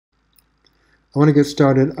I want to get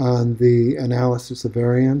started on the analysis of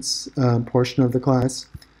variance portion of the class.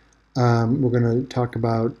 We're going to talk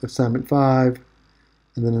about assignment 5,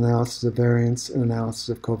 and then analysis of variance and analysis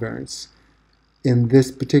of covariance. In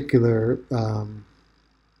this particular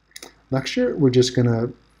lecture, we're just going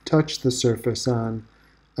to touch the surface on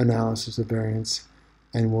analysis of variance,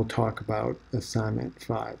 and we'll talk about assignment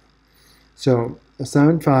 5. So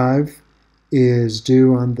assignment 5 is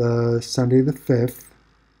due on the Sunday the 5th.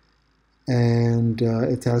 And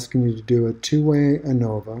it's asking you to do a two-way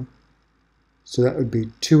ANOVA. So that would be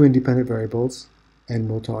two independent variables, and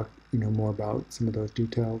we'll talk more about some of those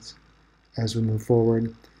details as we move forward.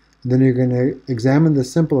 And then you're going to examine the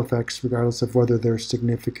simple effects regardless of whether they're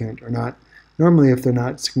significant or not. Normally, if they're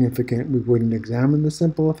not significant, we wouldn't examine the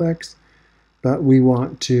simple effects, but we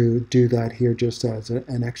want to do that here just as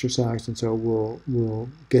an exercise, and so we'll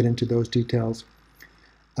get into those details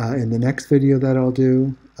in the next video that I'll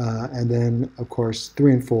do. And then, of course,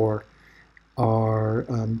 3 and 4 are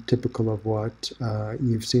typical of what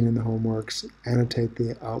you've seen in the homeworks. Annotate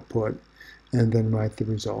the output and then write the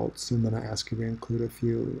results. And then I ask you to include a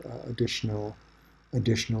few additional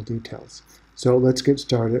details. So let's get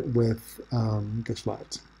started with the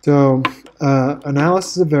slides. So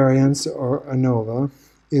analysis of variance, or ANOVA,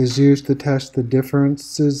 is used to test the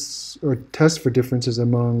differences or test for differences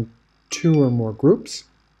among two or more groups.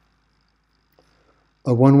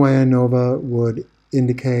 A one-way ANOVA would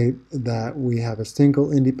indicate that we have a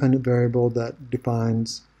single independent variable that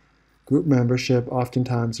defines group membership.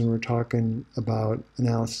 Oftentimes when we're talking about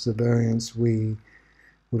analysis of variance, we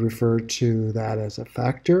would refer to that as a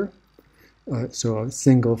factor. So a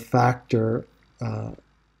single factor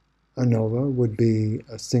ANOVA would be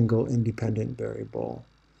a single independent variable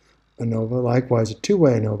ANOVA. Likewise, a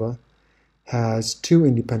two-way ANOVA has two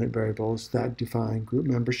independent variables that define group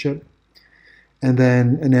membership. And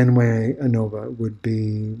then an n-way ANOVA would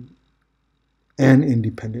be n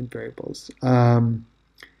independent variables. And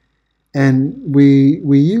we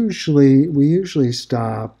usually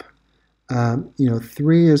stop.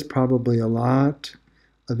 3 is probably a lot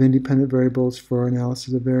of independent variables for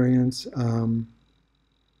analysis of variance. If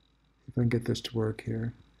I can get this to work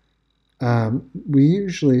here, we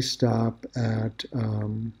usually stop at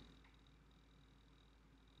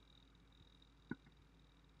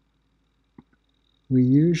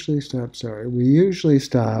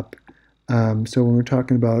so when we're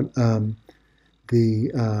talking about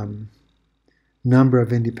the number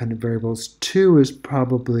of independent variables, 2 is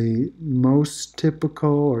probably most typical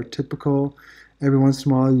or typical. Every once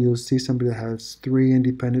in a while you'll see somebody that has 3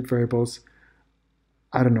 independent variables.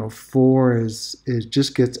 I don't know, 4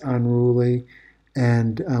 just gets unruly,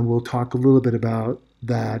 and we'll talk a little bit about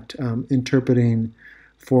that. Interpreting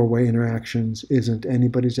four-way interactions isn't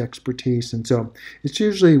anybody's expertise, and so it's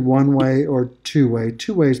usually one-way or two-way.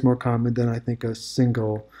 Two-way is more common than I think a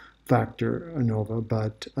single factor ANOVA,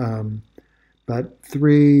 but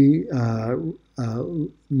 3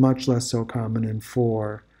 much less so common, and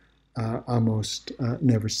 4 almost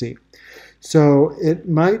never see. So it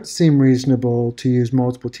might seem reasonable to use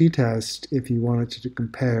multiple t-tests if you wanted to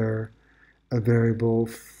compare a variable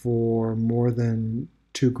for more than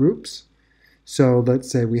 2 groups. So let's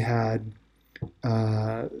say we had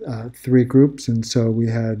 3 groups, and so we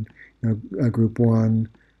had group 1,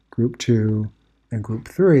 group 2, and group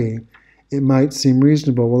 3. It might seem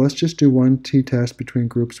reasonable, well, let's just do one t-test between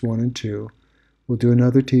groups 1 and 2. We'll do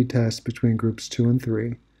another t-test between groups 2 and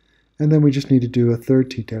 3. And then we just need to do a third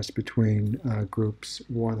t-test between groups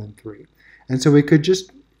 1 and 3. And so we could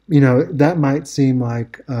just, that might seem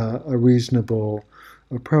like a reasonable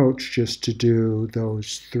approach, just to do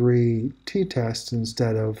those 3 t-tests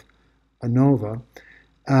instead of ANOVA.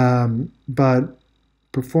 But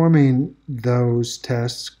performing those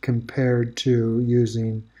tests compared to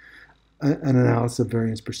using an analysis of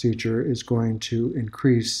variance procedure is going to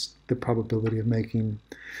increase the probability of making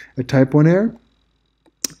a type 1 error.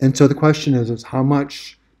 And so the question is how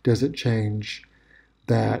much does it change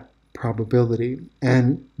that probability?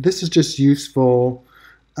 And this is just useful.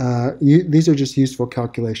 These are just useful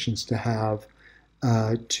calculations to have.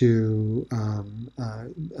 None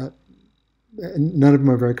of them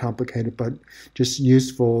are very complicated, but just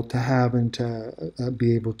useful to have and to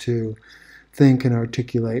be able to think and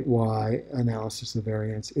articulate why analysis of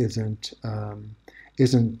variance isn't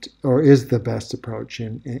or is the best approach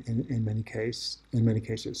in many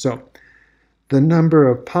cases. So the number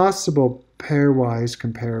of possible pairwise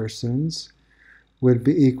comparisons would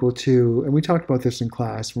be equal to, and we talked about this in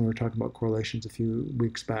class when we were talking about correlations a few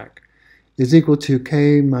weeks back, is equal to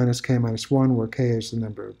k minus 1, where k is the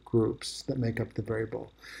number of groups that make up the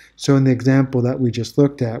variable. So in the example that we just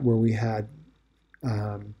looked at, where we had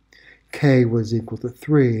k was equal to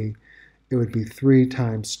 3, it would be 3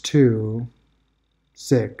 times 2,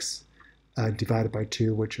 6, divided by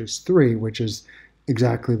 2, which is 3, which is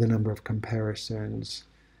exactly the number of comparisons,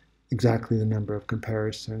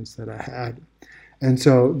 that I had. And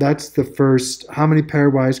so that's the first. How many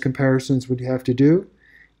pairwise comparisons would you have to do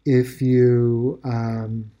if you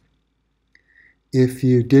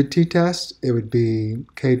did t-test? It would be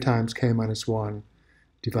k times k minus 1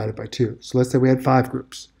 divided by 2. So let's say we had 5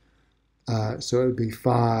 groups. So it would be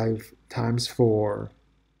 5 times 4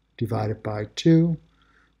 divided by 2,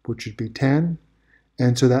 which would be 10.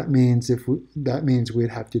 And so that means we'd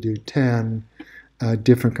have to do 10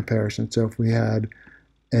 different comparisons. So if we had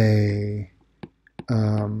a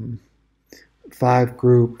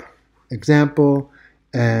 5-group example,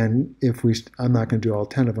 and I'm not going to do all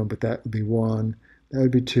 10 of them, but that would be 1, that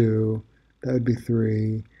would be 2, that would be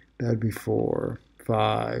 3, that would be 4,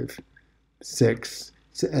 5, 6,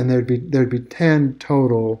 and there'd be 10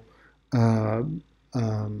 total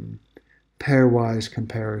pairwise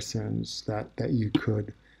comparisons that you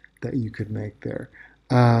could make there.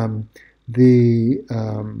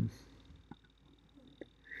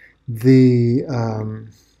 The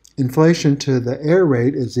inflation to the error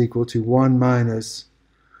rate is equal to 1 minus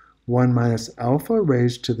alpha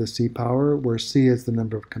raised to the c power, where c is the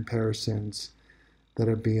number of comparisons that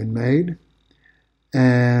are being made.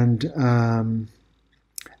 And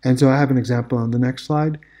so I have an example on the next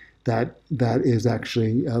slide that is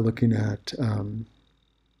actually looking at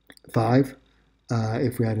 5.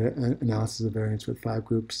 If we had an analysis of variance with 5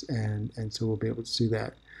 groups, and so we'll be able to see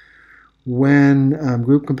that. When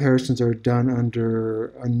group comparisons are done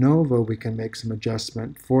under ANOVA, we can make some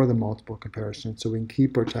adjustment for the multiple comparisons, so we can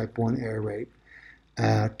keep our type 1 error rate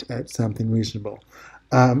at something reasonable.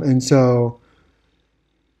 And so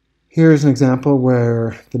here's an example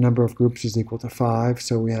where the number of groups is equal to 5.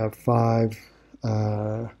 So we have 5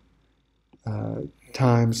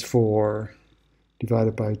 times 4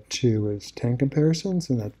 divided by 2 is 10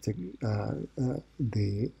 comparisons, and that's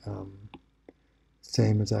the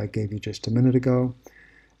same as I gave you just a minute ago.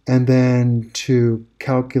 And then to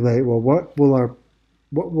calculate, well, what will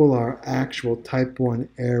our actual type 1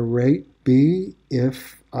 error rate be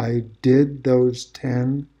if I did those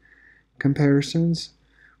 10 comparisons?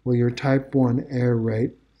 Well, your type 1 error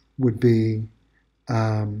rate would be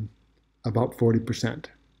about 40%.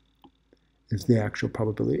 Is the actual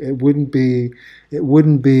probability. It wouldn't be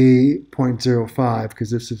 0.05,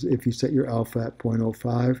 because this is if you set your alpha at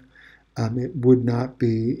 0.05. It would not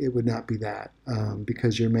be that,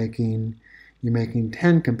 because you're making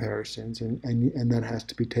 10 comparisons, and that has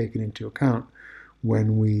to be taken into account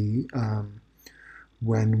when we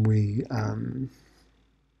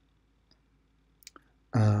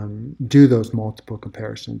do those multiple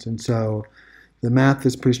comparisons. And so the math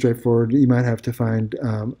is pretty straightforward. You might have to find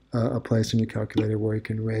a place in your calculator where you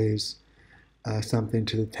can raise something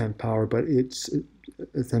to the 10th power, but it's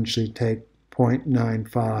essentially take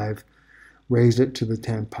 0.95, raise it to the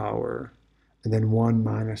 10th power, and then 1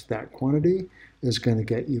 minus that quantity is going to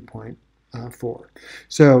get you 0.4.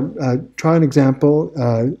 So try an example.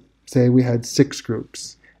 Say we had 6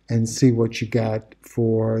 groups, and see what you get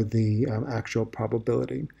for the actual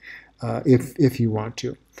probability, if you want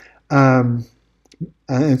to.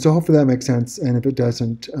 And so hopefully that makes sense. And if it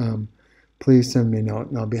doesn't, please send me a note,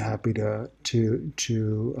 and I'll be happy to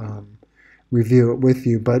review it with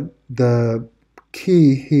you. But the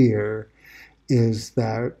key here is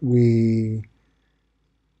that we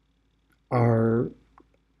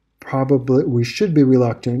should be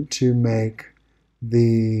reluctant to make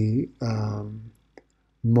the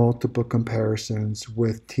multiple comparisons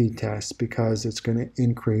with t-tests, because it's going to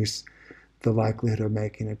increase the likelihood of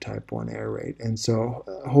making a type 1 error rate. And so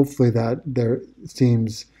hopefully that there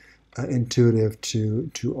seems intuitive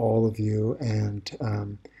to all of you, and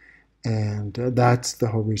that's the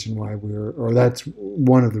whole reason why that's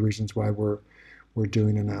one of the reasons why we're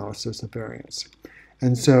doing analysis of variance.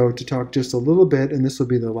 And so to talk just a little bit, and this will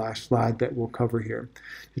be the last slide that we'll cover here,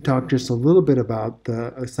 to talk just a little bit about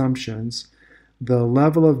the assumptions. The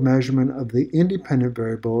level of measurement of the independent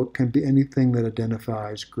variable can be anything that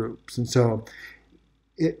identifies groups. And so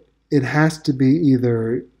it has to be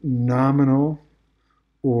either nominal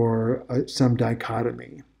or some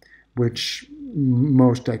dichotomy, which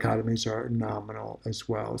most dichotomies are nominal as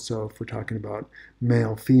well. So if we're talking about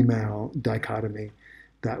male-female dichotomy,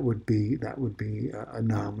 that would be a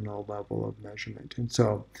nominal level of measurement. And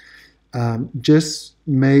so just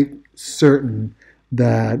make certain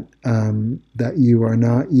that you are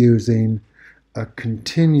not using a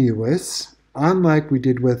continuous, unlike we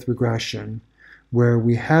did with regression, where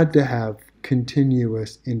we had to have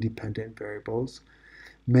continuous independent variables.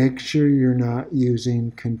 Make sure you're not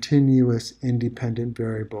using continuous independent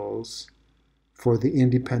variables for the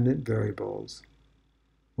independent variables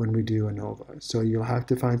when we do ANOVA. So you'll have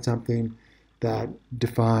to find something that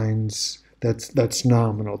defines, that's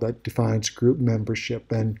nominal, that defines group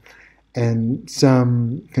membership, and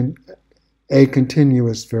a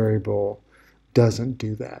continuous variable doesn't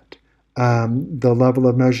do that. The level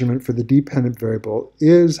of measurement for the dependent variable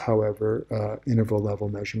is, however, interval level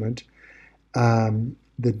measurement.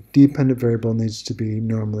 The dependent variable needs to be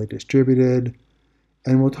normally distributed.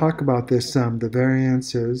 And we'll talk about this some. The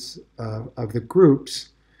variances of the groups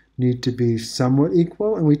need to be somewhat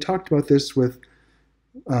equal. And we talked about this with,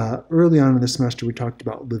 early on in the semester, we talked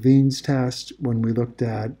about Levene's test when we looked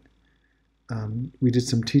at, we did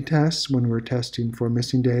some t-tests when we were testing for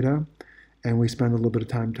missing data. And we spent a little bit of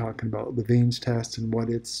time talking about Levene's test and what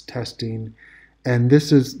it's testing. And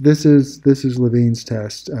this is Levene's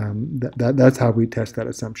test. That's how we test that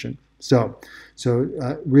assumption. So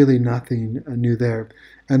really nothing new there.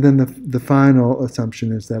 And then the final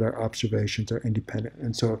assumption is that our observations are independent.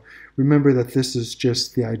 And so remember that this is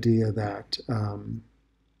just the idea that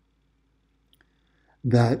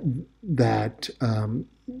the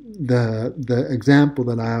example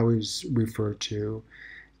that I always refer to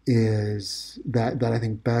is that I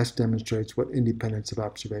think best demonstrates what independence of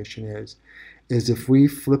observation is if we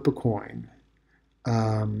flip a coin,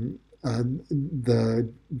 the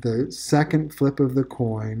second flip of the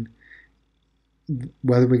coin,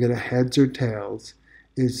 whether we get a heads or tails,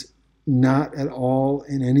 is not at all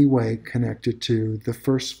in any way connected to the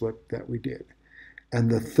first flip that we did. And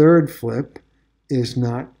the third flip is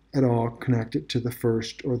not at all connected to the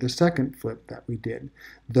first or the second flip that we did.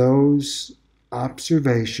 Those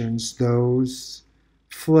observations, those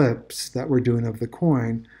flips that we're doing of the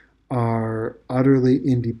coin, are utterly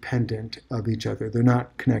independent of each other. They're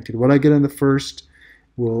not connected. What I get on the first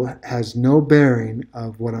has no bearing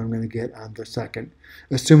of what I'm going to get on the second,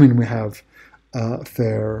 assuming we have a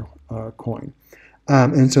fair coin.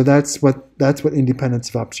 And so that's what independence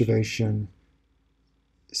of observation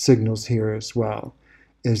signals here as well,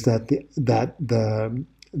 is that the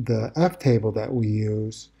F table that we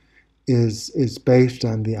use is based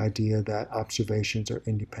on the idea that observations are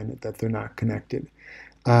independent, that they're not connected.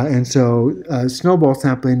 And so snowball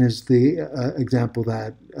sampling is the example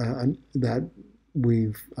that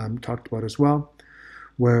we've talked about as well,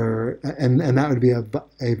 where and that would be a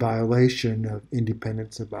violation of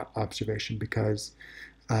independence of observation, because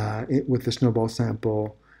with the snowball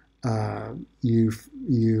sample,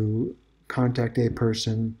 you contact a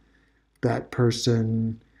person, that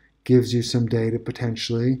person gives you some data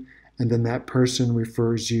potentially, and then that person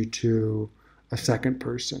refers you to a second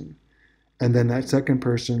person. And then that second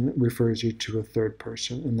person refers you to a third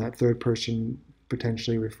person, and that third person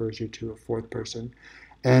potentially refers you to a fourth person,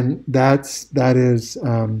 and that is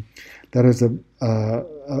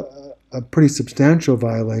a pretty substantial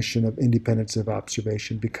violation of independence of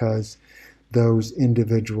observation, because those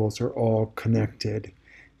individuals are all connected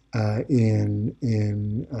in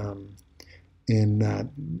that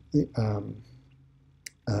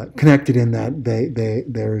connected in that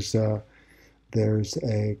there's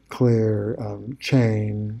a clear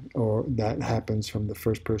chain that happens from the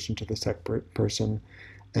first person to the second person,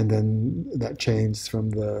 and then that chains from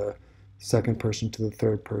the second person to the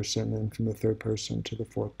third person, and from the third person to the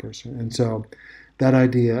fourth person. And so that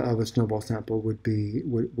idea of a snowball sample would be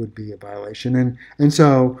a violation. And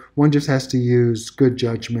so one just has to use good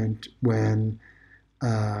judgment when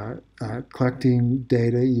collecting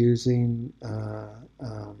data using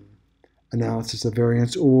analysis of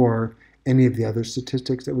variance or any of the other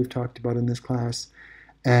statistics that we've talked about in this class.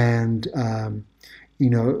 And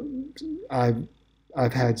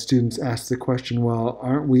I've had students ask the question, well,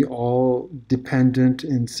 aren't we all dependent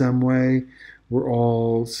in some way? We're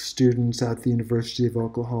all students at the University of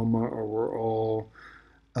Oklahoma, or we're all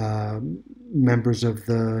members of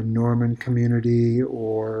the Norman community,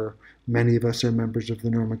 or many of us are members of the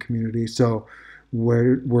Norman community. So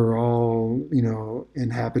we're all,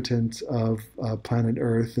 inhabitants of planet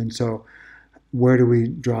Earth. And so where do we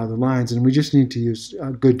draw the lines? And we just need to use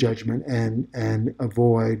good judgment and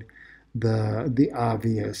avoid the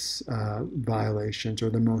obvious violations, or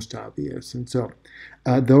the most obvious. And so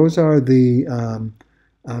those are the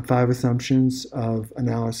 5 assumptions of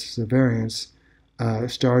analysis of variance.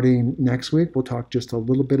 Starting next week, we'll talk just a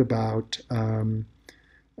little bit about some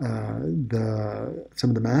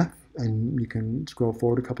of the math, and you can scroll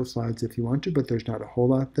forward a couple of slides if you want to, but there's not a whole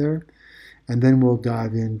lot there. and then we'll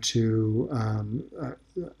dive into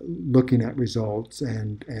looking at results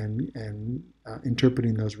and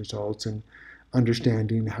interpreting those results and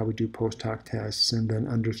understanding how we do post hoc tests, and then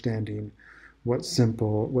understanding what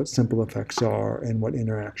simple effects are and what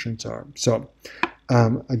interactions are. So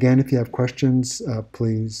again, if you have questions,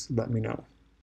 please let me know.